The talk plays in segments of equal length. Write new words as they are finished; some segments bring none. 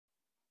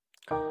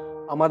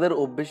আমাদের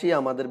অভ্যেসই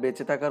আমাদের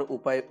বেঁচে থাকার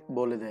উপায়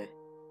বলে দেয়।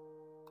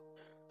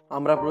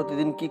 আমরা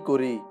প্রতিদিন কি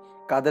করি,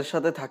 কাদের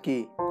সাথে থাকি,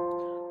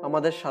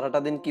 আমাদের সারাটা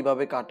দিন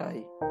কিভাবে কাটাই,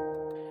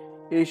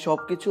 এই সব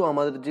কিছু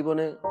আমাদের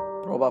জীবনে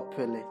প্রভাব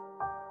ফেলে।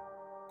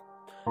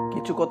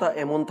 কিছু কথা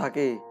এমন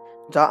থাকে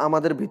যা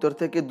আমাদের ভিতর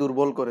থেকে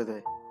দুর্বল করে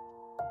দেয়,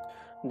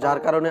 যার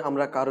কারণে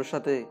আমরা কারোর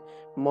সাথে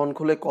মন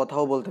খুলে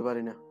কথাও বলতে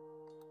পারি না।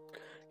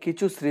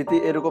 কিছু স্মৃতি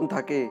এরকম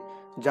থাকে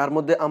যার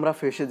মধ্যে আমরা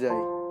ফেঁসে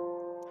যাই।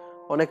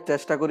 অনেক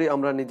চেষ্টা করি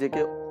আমরা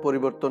নিজেকে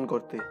পরিবর্তন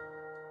করতে,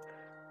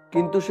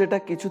 কিন্তু সেটা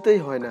কিছুতেই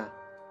হয় না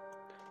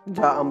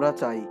যা আমরা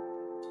চাই।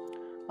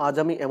 আজ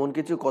আমি এমন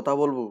কিছু কথা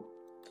বলবো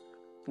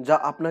যা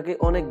আপনাকে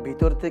অনেক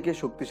ভিতর থেকে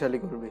শক্তিশালী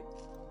করবে,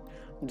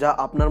 যা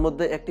আপনার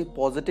মধ্যে একটি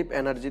পজিটিভ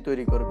এনার্জি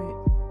তৈরি করবে,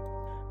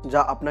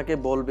 যা আপনাকে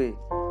বলবে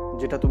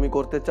যেটা তুমি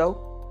করতে চাও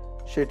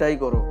সেটাই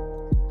করো,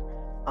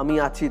 আমি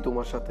আছি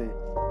তোমার সাথে।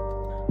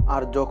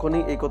 আর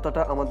যখনই এই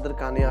কথাটা আমাদের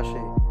কানে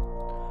আসে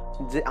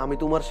যে আমি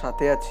তোমার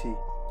সাথে আছি,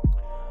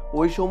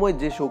 ওই সময়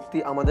যে শক্তি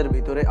আমাদের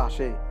ভিতরে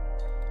আসে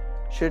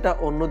সেটা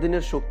অন্য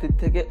দিনের শক্তির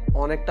থেকে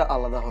অনেকটা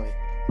আলাদা হয়।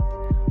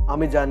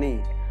 আমি জানি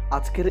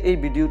আজকের এই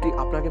ভিডিওটি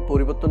আপনাকে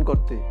পরিবর্তন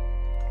করতে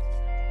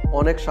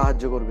অনেক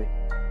সাহায্য করবে।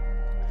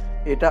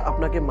 এটা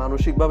আপনাকে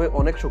মানসিকভাবে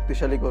অনেক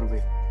শক্তিশালী করবে।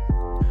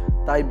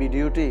 তাই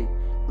ভিডিওটি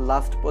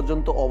লাস্ট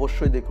পর্যন্ত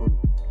অবশ্যই দেখুন।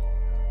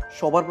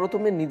 সবার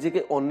প্রথমে নিজেকে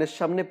অন্যের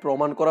সামনে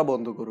প্রমাণ করা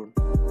বন্ধ করুন।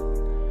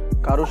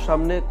 কারোর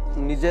সামনে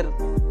নিজের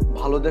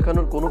ভালো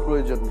দেখানোর কোনো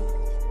প্রয়োজন নেই,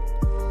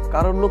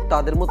 কারণ লোক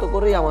তাদের মতো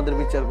করেই আমাদের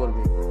বিচার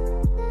করবে।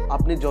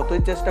 আপনি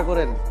যতই চেষ্টা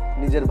করেন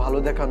নিজের ভালো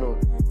দেখানোর,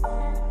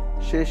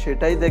 সে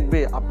সেটাই দেখবে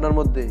আপনার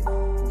মধ্যে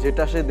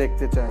যেটা সে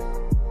দেখতে চায়।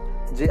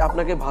 যে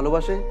আপনাকে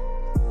ভালোবাসে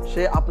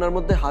সে আপনার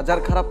মধ্যে হাজার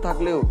খারাপ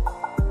থাকলেও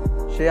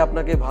সে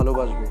আপনাকে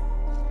ভালোবাসবে,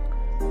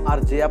 আর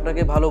যে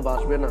আপনাকে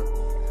ভালোবাসবে না,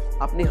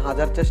 আপনি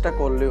হাজার চেষ্টা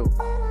করলেও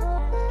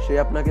সে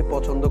আপনাকে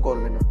পছন্দ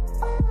করবে না।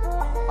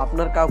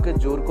 আপনার কাউকে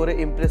জোর করে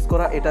ইমপ্রেস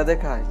করা এটা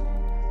দেখায়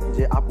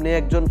যে আপনি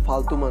একজন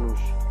ফালতু মানুষ।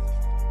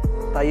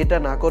 তাই এটা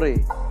না করে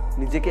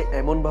নিজেকে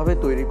এমনভাবে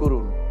তৈরি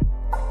করুন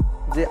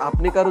যে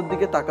আপনি কারোর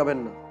দিকে তাকাবেন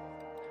না,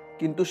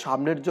 কিন্তু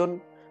সামনের জন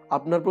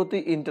আপনার প্রতি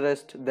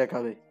ইন্টারেস্ট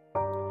দেখাবে।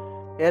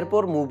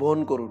 এরপর মুভ অন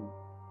করুন।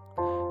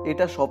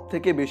 এটা সব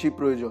থেকে বেশি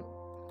প্রয়োজন।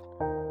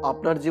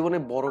 আপনার জীবনে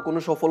বড় কোনো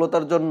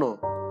সফলতার জন্য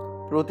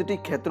প্রতিটি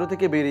ক্ষেত্র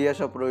থেকে বেরিয়ে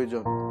আসা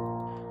প্রয়োজন।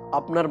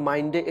 আপনার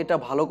মাইন্ডে এটা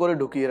ভালো করে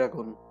ঢুকিয়ে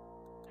রাখুন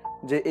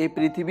যে এই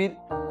পৃথিবীর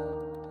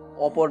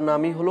অপর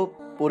নামই হলো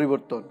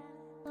পরিবর্তন।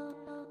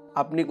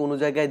 আপনি কোনো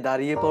জায়গায়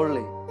দাঁড়িয়ে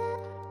পড়লে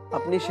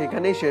আপনি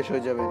সেখানেই শেষ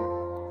হয়ে যাবেন।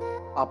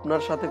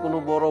 আপনার সাথে কোনো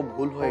বড়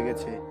ভুল হয়ে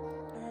গেছে,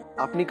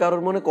 আপনি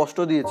কারোর মনে কষ্ট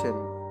দিয়েছেন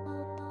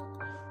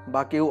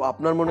বা কেউ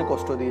আপনার মনে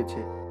কষ্ট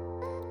দিয়েছে,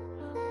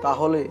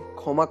 তাহলে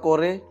ক্ষমা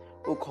করে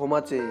ও ক্ষমা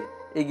চেয়ে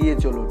এগিয়ে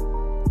চলুন।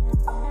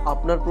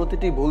 আপনার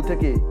প্রতিটি ভুল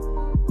থেকে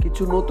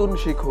কিছু নতুন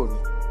শিখুন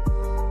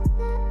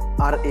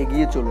আর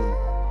এগিয়ে চলুন।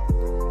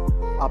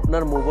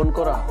 আপনার মুভ অন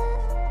করা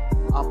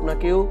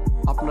আপনাকেও,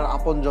 আপনার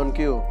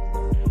আপনজনকেও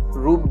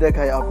রূপ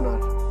দেখায় আপনার।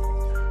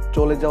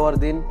 চলে যাওয়ার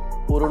দিন,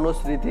 পুরনো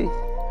স্মৃতি,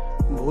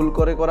 ভুল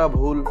করে করা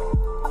ভুল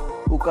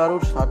ও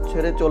কারোর সাথ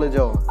ছেড়ে চলে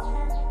যাওয়া,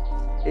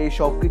 এই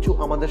সব কিছু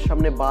আমাদের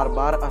সামনে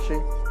বারবার আসে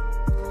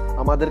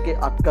আমাদেরকে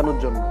আটকানোর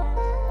জন্য।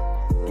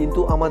 কিন্তু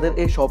আমাদের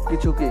এই সব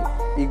কিছুকে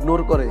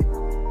ইগনোর করে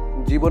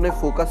জীবনে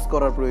ফোকাস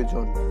করার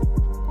প্রয়োজন।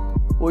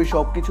 ওই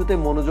সব কিছুতে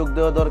মনোযোগ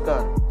দেওয়া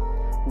দরকার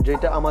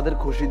যেটা আমাদের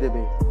খুশি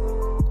দেবে।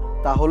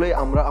 তাহলে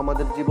আমরা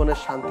আমাদের জীবনের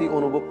শান্তি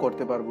অনুভব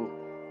করতে পারবো।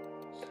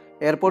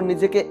 এরপর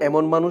নিজেকে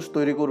এমন মানুষ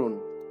তৈরি করুন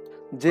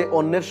যে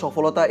অন্যের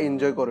সফলতা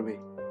এনজয় করবে।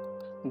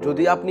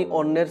 যদি আপনি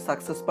অন্যের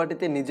সাকসেস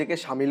পার্টিতে নিজেকে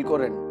সামিল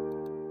করেন,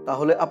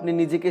 তাহলে আপনি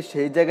নিজেকে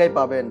সেই জায়গায়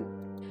পাবেন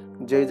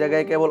যেই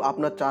জায়গায় কেবল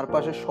আপনার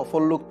চারপাশে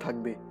সফল লোক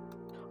থাকবে।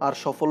 আর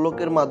সফল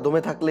লোকের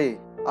মাধ্যমে থাকলে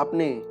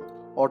আপনি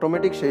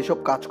অটোমেটিক সেই সব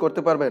কাজ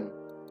করতে পারবেন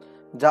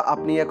যা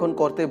আপনি এখন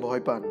করতে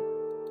ভয় পান।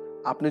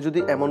 আপনি যদি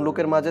এমন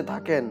লোকের মাঝে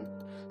থাকেন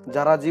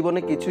যারা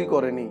জীবনে কিছুই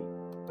করেনি,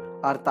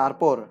 আর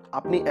তারপর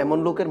আপনি এমন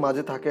লোকের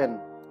মাঝে থাকেন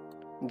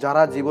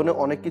যারা জীবনে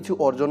অনেক কিছু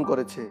অর্জন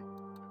করেছে,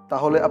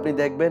 তাহলে আপনি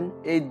দেখবেন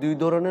এই দুই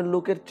ধরনের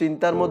লোকের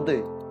চিন্তার মধ্যে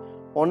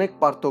অনেক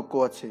পার্থক্য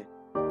আছে।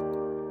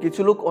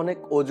 কিছু লোক অনেক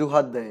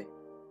অজুহাত দেয়,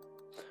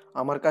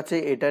 আমার কাছে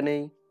এটা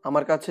নেই,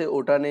 আমার কাছে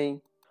ওটা নেই।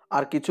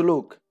 আর কিছু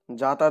লোক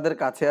যা তাদের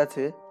কাছে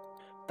আছে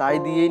তাই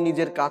দিয়েই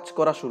নিজের কাজ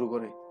করা শুরু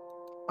করে।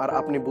 আর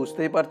আপনি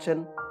বুঝতেই পারছেন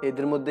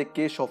এদের মধ্যে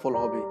কে সফল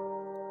হবে।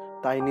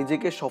 তাই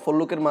নিজেকে সফল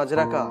লোকের মাঝে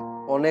রাখা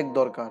অনেক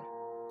দরকার।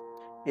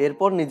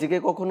 এরপর নিজেকে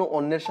কখনো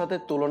অন্যের সাথে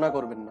তুলনা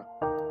করবেন না।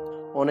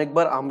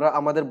 অনেকবার আমরা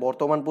আমাদের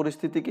বর্তমান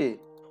পরিস্থিতিকে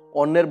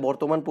অন্যের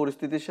বর্তমান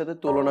পরিস্থিতির সাথে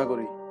তুলনা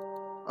করি।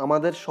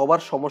 আমাদের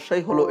সবার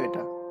সমস্যাই হলো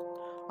এটা,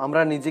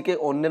 আমরা নিজেকে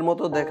অন্যের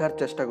মতো দেখার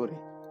চেষ্টা করি।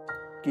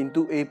 কিন্তু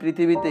এই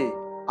পৃথিবীতে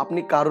আপনি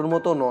কারোর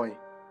মতো নয়,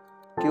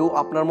 কেউ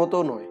আপনার মতো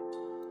নয়।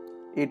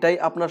 এটাই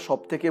আপনার সব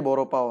থেকে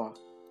বড় পাওয়া।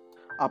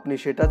 আপনি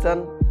সেটা চান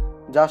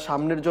যা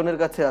সামনের জনের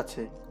কাছে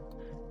আছে।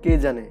 কে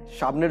জানে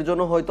সামনের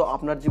জন্য হয়তো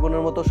আপনার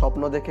জীবনের মতো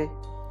স্বপ্ন দেখে।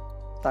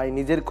 তাই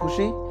নিজের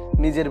খুশি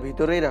নিজের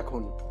ভিতরেই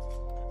রাখুন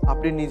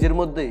আপনি নিজের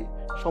মধ্যেই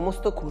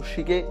সমস্ত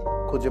খুশিকে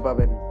খুঁজে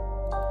পাবেন।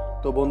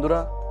 তো বন্ধুরা,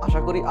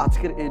 আশা করি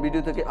আজকের এই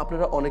ভিডিও থেকে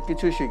আপনারা অনেক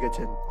কিছুই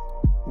শিখেছেন।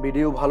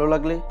 ভিডিও ভালো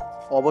লাগলে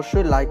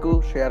অবশ্যই লাইক ও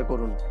শেয়ার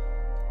করুন।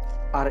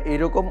 আর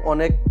এইরকম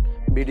অনেক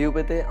ভিডিও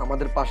পেতে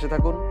আমাদের পাশে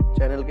থাকুন।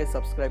 চ্যানেলকে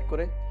সাবস্ক্রাইব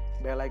করে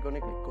বেল আইকনে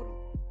ক্লিক করুন।